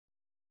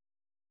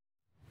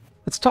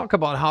Let's talk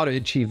about how to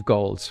achieve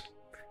goals.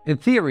 In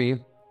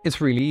theory,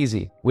 it's really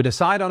easy. We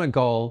decide on a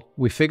goal,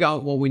 we figure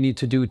out what we need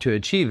to do to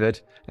achieve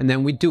it, and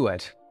then we do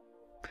it.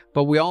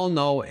 But we all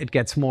know it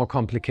gets more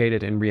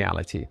complicated in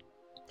reality.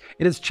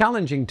 It is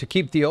challenging to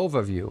keep the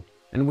overview,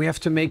 and we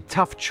have to make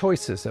tough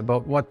choices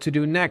about what to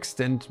do next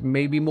and,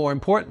 maybe more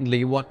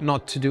importantly, what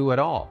not to do at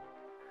all.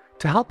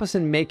 To help us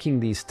in making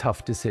these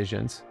tough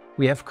decisions,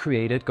 we have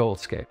created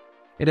Goalscape.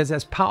 It is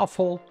as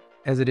powerful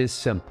as it is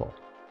simple.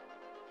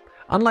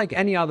 Unlike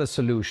any other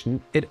solution,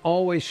 it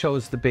always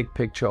shows the big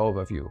picture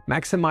overview,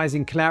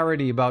 maximizing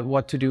clarity about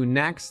what to do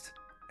next,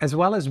 as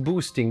well as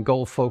boosting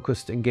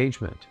goal-focused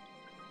engagement.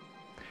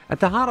 At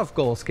the heart of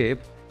Goalscape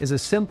is a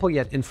simple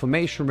yet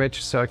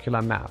information-rich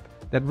circular map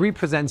that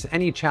represents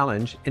any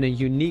challenge in a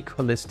unique,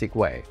 holistic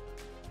way.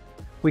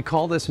 We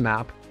call this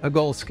map a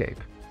Goalscape.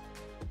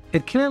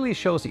 It clearly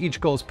shows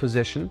each goal's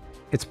position,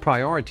 its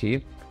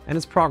priority, and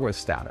its progress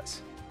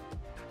status.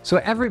 So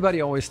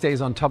everybody always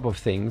stays on top of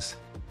things,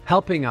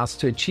 helping us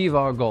to achieve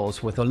our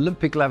goals with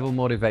Olympic-level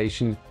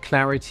motivation,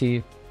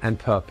 clarity, and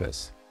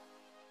purpose.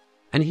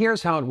 And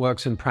here's how it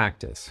works in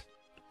practice.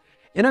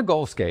 In a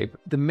Goalscape,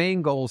 the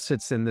main goal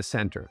sits in the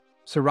center,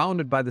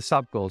 surrounded by the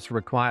sub-goals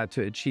required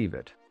to achieve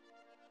it.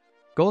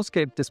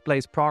 Goalscape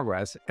displays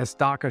progress as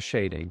darker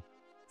shading,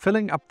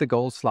 filling up the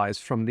goal slice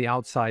from the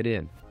outside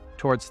in,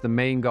 towards the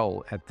main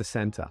goal at the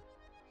center.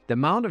 The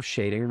amount of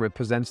shading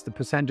represents the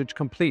percentage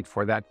complete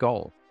for that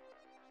goal.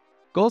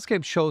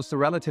 Goalscape shows the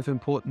relative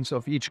importance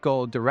of each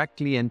goal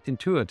directly and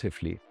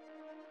intuitively.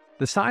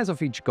 The size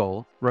of each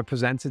goal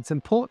represents its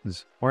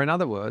importance, or in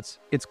other words,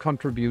 its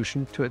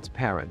contribution to its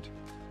parent.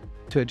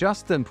 To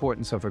adjust the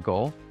importance of a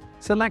goal,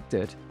 select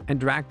it and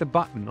drag the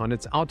button on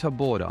its outer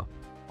border,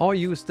 or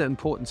use the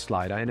importance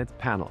slider in its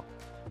panel.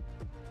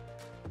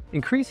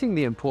 Increasing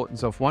the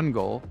importance of one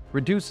goal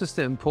reduces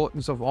the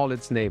importance of all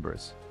its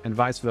neighbors, and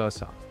vice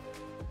versa.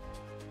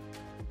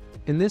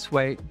 In this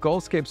way,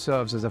 Goalscape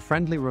serves as a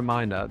friendly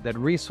reminder that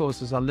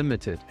resources are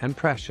limited and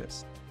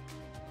precious.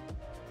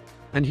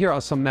 And here are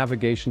some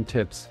navigation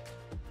tips.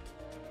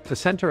 To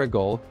center a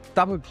goal,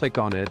 double-click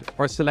on it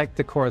or select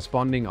the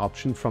corresponding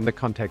option from the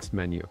context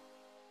menu.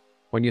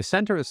 When you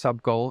center a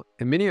sub-goal,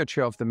 a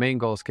miniature of the main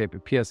Goalscape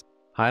appears,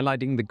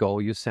 highlighting the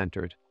goal you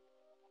centered.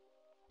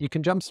 You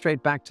can jump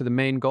straight back to the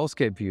main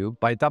Goalscape view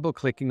by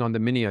double-clicking on the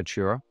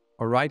miniature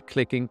or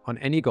right-clicking on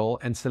any goal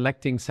and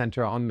selecting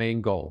Center on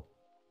Main Goal.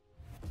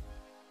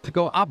 To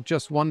go up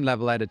just one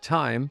level at a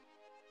time,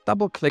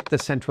 double-click the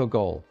central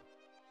goal.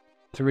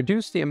 To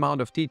reduce the amount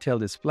of detail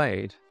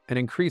displayed and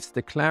increase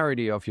the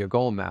clarity of your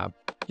goal map,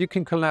 you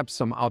can collapse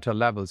some outer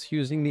levels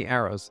using the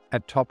arrows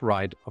at top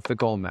right of the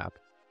goal map.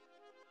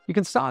 You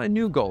can start a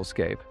new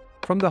Goalscape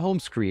from the home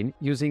screen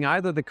using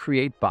either the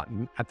Create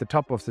button at the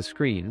top of the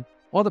screen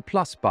or the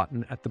plus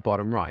button at the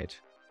bottom right.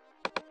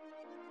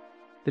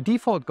 The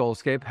default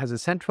Goalscape has a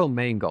central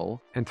main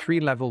goal and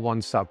 3 level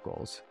 1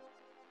 sub-goals.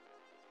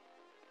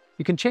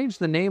 You can change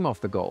the name of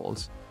the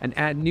goals and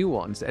add new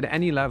ones at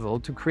any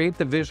level to create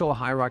the visual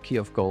hierarchy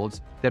of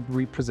goals that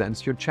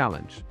represents your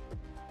challenge.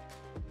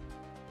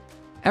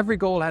 Every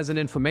goal has an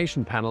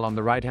information panel on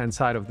the right-hand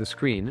side of the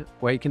screen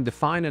where you can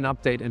define and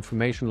update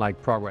information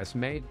like progress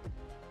made,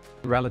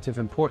 relative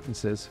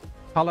importances,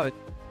 color,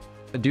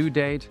 a due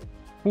date,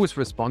 who is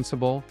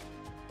responsible,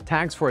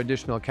 tags for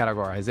additional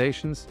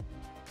categorizations,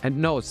 and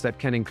notes that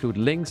can include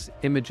links,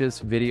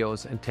 images,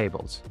 videos, and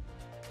tables.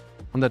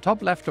 On the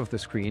top left of the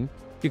screen,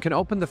 you can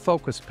open the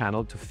Focus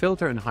panel to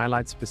filter and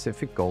highlight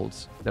specific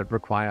goals that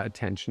require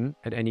attention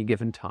at any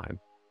given time.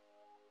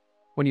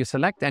 When you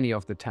select any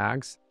of the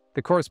tags,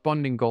 the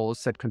corresponding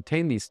goals that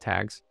contain these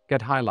tags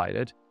get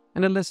highlighted,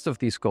 and a list of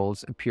these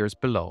goals appears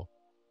below.